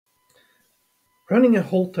Running a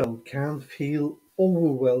hotel can feel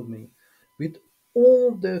overwhelming with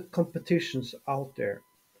all the competitions out there.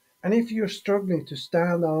 And if you're struggling to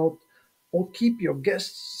stand out or keep your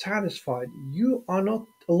guests satisfied, you are not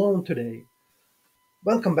alone today.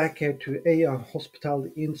 Welcome back here to AI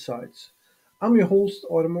Hospitality Insights. I'm your host,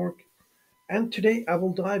 Morch, and today I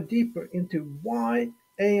will dive deeper into why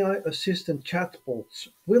AI assistant chatbots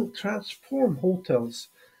will transform hotels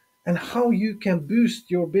and how you can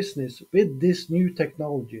boost your business with this new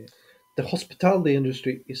technology. The hospitality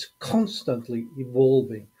industry is constantly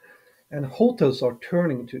evolving, and hotels are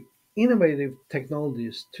turning to innovative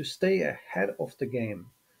technologies to stay ahead of the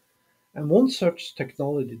game. And one such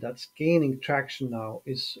technology that's gaining traction now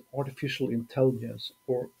is artificial intelligence,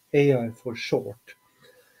 or AI for short.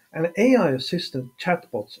 And AI assistant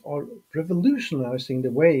chatbots are revolutionizing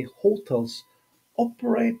the way hotels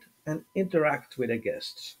operate and interact with their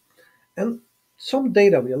guests. And some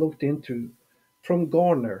data we looked into from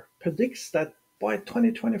Gartner predicts that by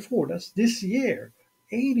 2024, that's this year,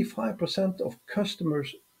 85% of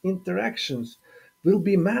customers' interactions will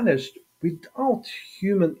be managed without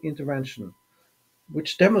human intervention,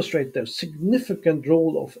 which demonstrate the significant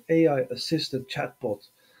role of AI-assisted chatbots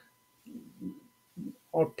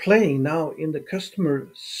are playing now in the customer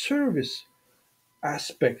service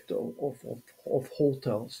aspect of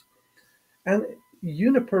hotels. And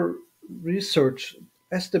Juniper Research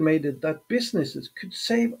estimated that businesses could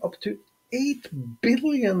save up to 8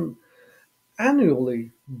 billion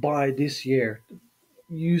annually by this year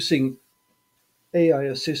using AI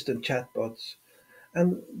assistant chatbots.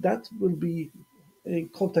 And that will be in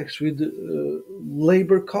context with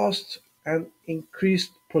labor costs and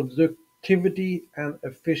increased productivity and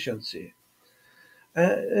efficiency.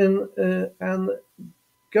 And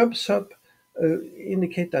 �𝐿𝐷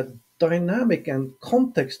indicate that dynamic and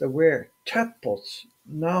context-aware chatbots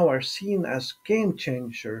now are seen as game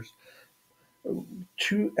changers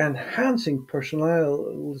to enhancing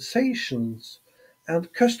personalizations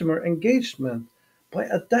and customer engagement by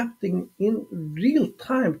adapting in real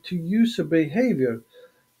time to user behavior,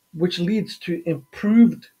 which leads to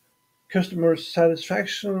improved customer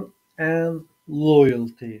satisfaction and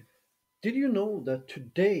loyalty. Did you know that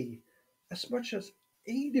today, as much as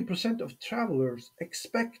 80% of travelers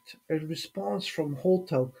expect a response from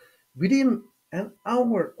hotel within an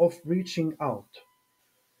hour of reaching out,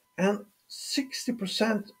 and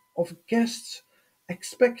 60% of guests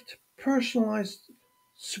expect personalized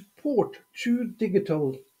support through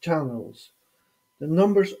digital channels? The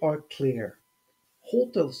numbers are clear.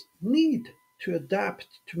 Hotels need to adapt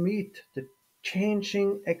to meet the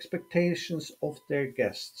changing expectations of their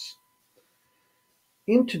guests.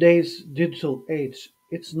 In today's digital age,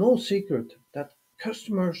 it's no secret that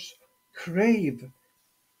customers crave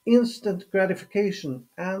instant gratification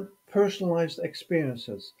and personalized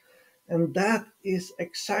experiences. And that is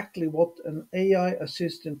exactly what an AI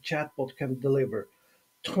assistant chatbot can deliver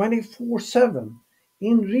 24/7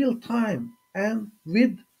 in real time and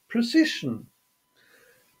with precision.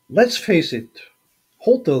 Let's face it,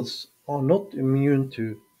 hotels are not immune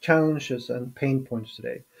to challenges and pain points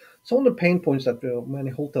today. Some of the pain points that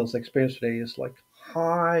many hotels experience today is like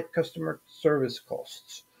high customer service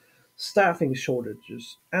costs, staffing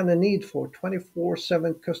shortages, and the need for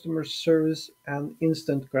 24/7 customer service and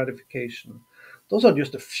instant gratification. Those are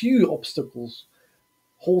just a few obstacles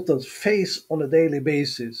hotels face on a daily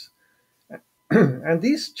basis. And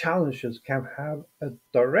these challenges can have a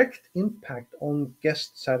direct impact on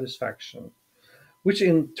guest satisfaction, which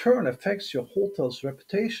in turn affects your hotel's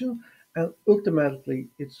reputation and ultimately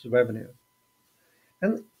its revenue.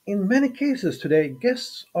 And in many cases today,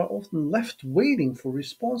 guests are often left waiting for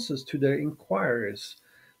responses to their inquiries,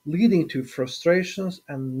 leading to frustrations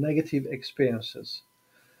and negative experiences.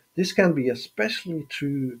 This can be especially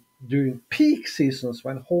true during peak seasons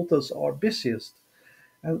when hotels are busiest.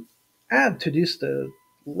 And add to this the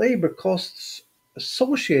labor costs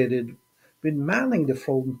associated with manning the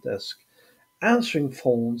front desk, answering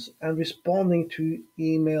phones, and responding to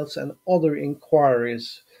emails and other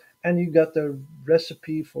inquiries, and you got the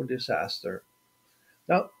recipe for disaster.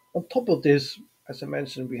 Now, on top of this, as I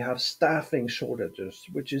mentioned, we have staffing shortages,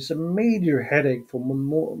 which is a major headache for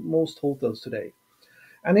most hotels today.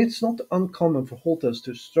 And it's not uncommon for hotels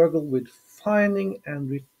to struggle with finding and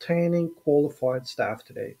retaining qualified staff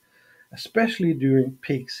today, especially during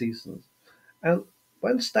peak seasons. And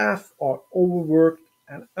when staff are overworked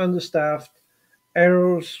and understaffed,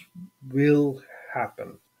 errors will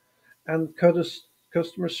happen, and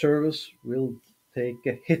customer service will take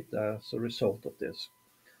a hit as a result of this.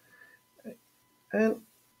 And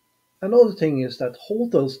another thing is that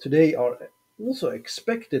hotels today are also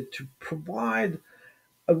expected to provide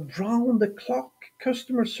around the clock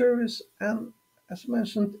customer service and, as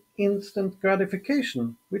mentioned, instant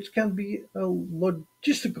gratification, which can be a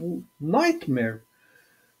logistical nightmare.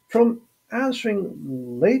 From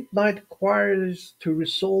answering late night queries to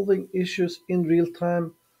resolving issues in real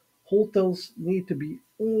time, hotels need to be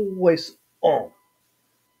always on,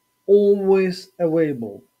 always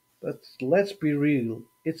available. But let's be real,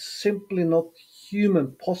 it's simply not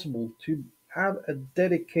human possible to have a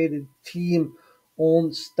dedicated team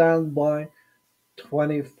on standby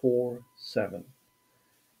 24/7.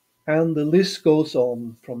 And the list goes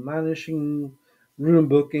on, from managing room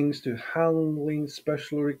bookings to handling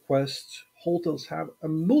special requests. Hotels have a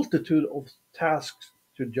multitude of tasks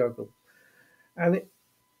to juggle. And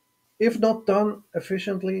if not done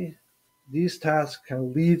efficiently, these tasks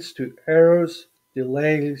can lead to errors,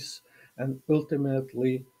 delays, and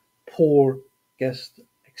ultimately poor guest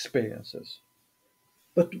experiences.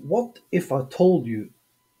 But what if I told you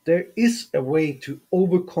there is a way to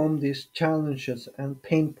overcome these challenges and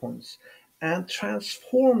pain points and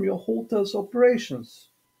transform your hotel's operations?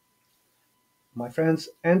 My friends,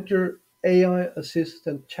 enter AI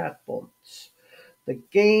Assistant Chatbots, the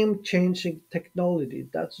game changing technology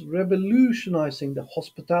that's revolutionizing the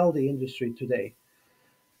hospitality industry today.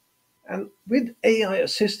 And with AI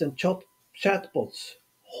Assistant Chatbots,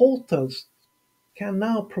 hotels can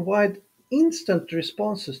now provide instant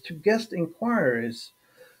responses to guest inquiries,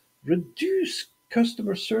 reduce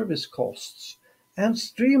customer service costs, and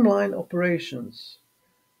streamline operations.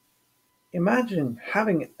 Imagine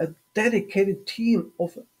having a dedicated team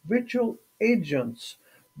of virtual agents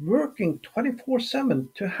working 24/7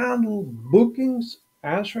 to handle bookings,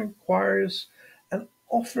 answering queries, and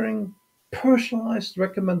offering personalized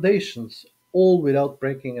recommendations, all without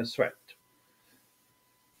breaking a sweat.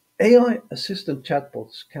 AI assistant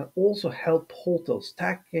chatbots can also help hotels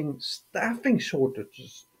tackling staffing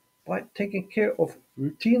shortages by taking care of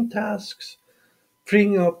routine tasks,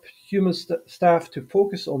 freeing up human staff to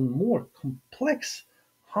focus on more complex,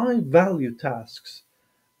 high value tasks.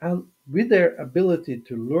 And with their ability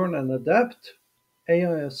to learn and adapt,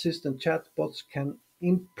 AI assistant chatbots can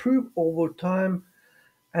improve over time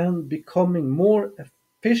and becoming more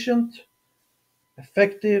efficient,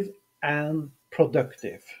 effective, and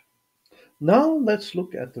productive. Now let's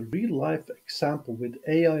look at a real-life example with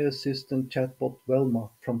AI assistant chatbot Velma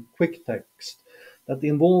from Quicktext that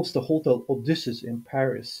involves the Hotel Odysseus in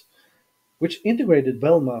Paris, which integrated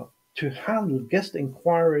Velma to handle guest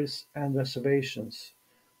inquiries and reservations.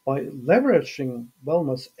 By leveraging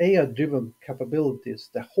Velma's AI-driven capabilities,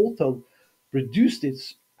 the hotel reduced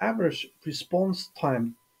its average response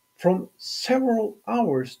time from several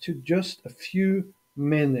hours to just a few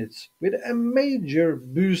minutes, with a major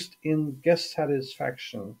boost in guest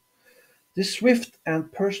satisfaction. This swift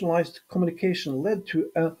and personalized communication led to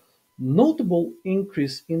a notable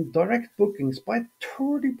increase in direct bookings by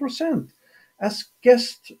 30%, as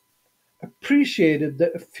guests appreciated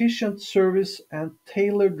the efficient service and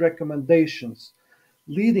tailored recommendations,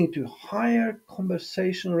 leading to higher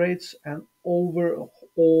conversation rates and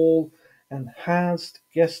overall enhanced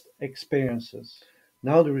guest experiences.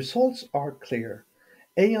 Now the results are clear.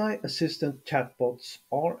 AI assistant chatbots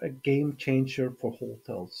are a game changer for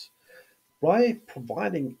hotels. By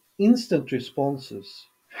providing instant responses,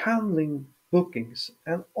 handling bookings,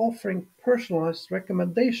 and offering personalized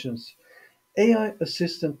recommendations, AI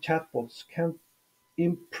assistant chatbots can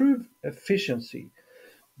improve efficiency,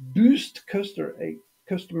 boost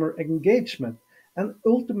customer engagement, and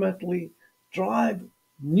ultimately drive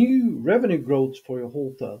new revenue growth for your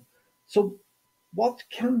hotel. So, what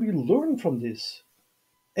can we learn from this?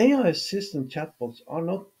 AI assistant chatbots are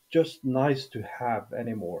not just nice to have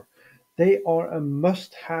anymore. They are a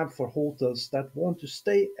must have for hotels that want to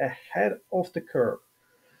stay ahead of the curve.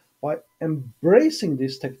 By embracing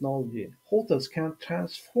this technology, hotels can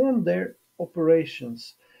transform their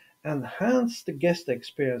operations, enhance the guest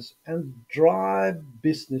experience, and drive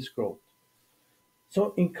business growth.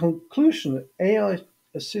 So, in conclusion, AI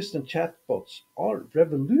assistant chatbots are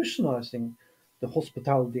revolutionizing the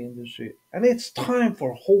hospitality industry, and it's time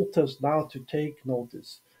for hotels now to take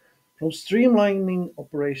notice. From streamlining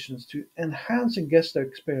operations to enhancing guest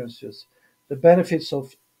experiences, the benefits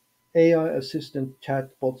of AI assistant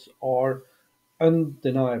chatbots are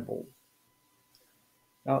undeniable.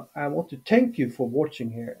 Now, I want to thank you for watching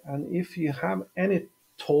here. And if you have any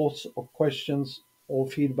thoughts or questions or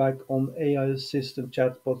feedback on AI assistant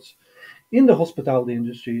chatbots in the hospitality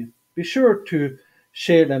industry, be sure to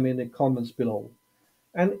share them in the comments below.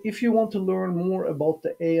 And if you want to learn more about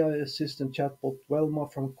the AI assistant chatbot Velma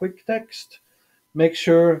from Quicktext, make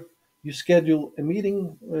sure you schedule a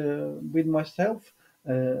meeting with myself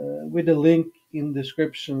with a link in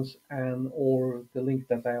descriptions and or the link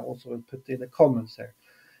that I also will put in the comments there.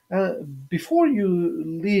 Before you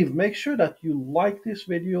leave, make sure that you like this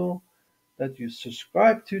video, that you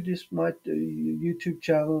subscribe to this my YouTube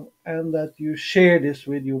channel, and that you share this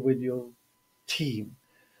video with your team.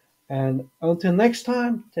 And until next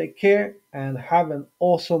time, take care and have an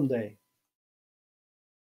awesome day.